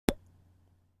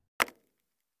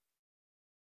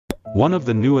One of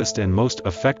the newest and most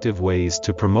effective ways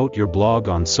to promote your blog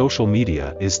on social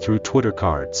media is through Twitter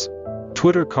cards.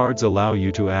 Twitter cards allow you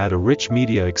to add a rich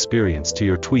media experience to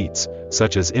your tweets,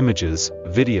 such as images,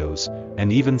 videos,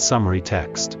 and even summary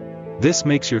text. This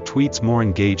makes your tweets more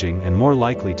engaging and more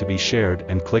likely to be shared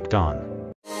and clicked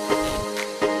on.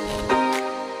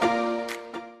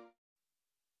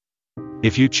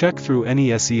 If you check through any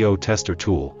SEO tester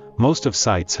tool, most of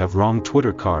sites have wrong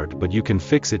Twitter card, but you can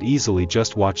fix it easily.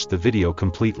 Just watch the video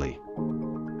completely.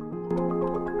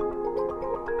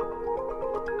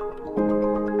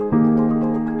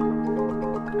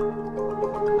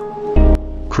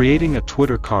 Creating a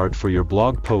Twitter card for your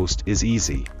blog post is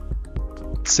easy.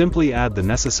 Simply add the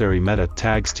necessary meta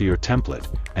tags to your template,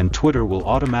 and Twitter will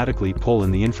automatically pull in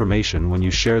the information when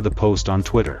you share the post on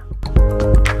Twitter.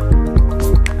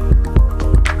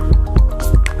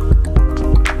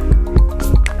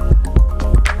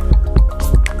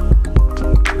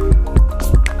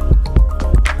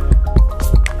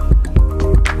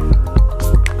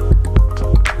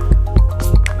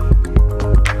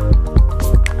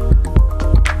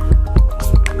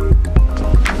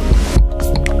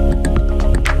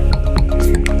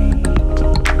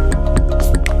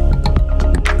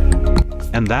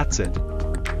 And that's it.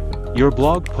 Your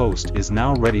blog post is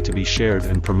now ready to be shared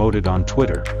and promoted on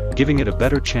Twitter, giving it a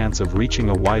better chance of reaching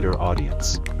a wider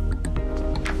audience.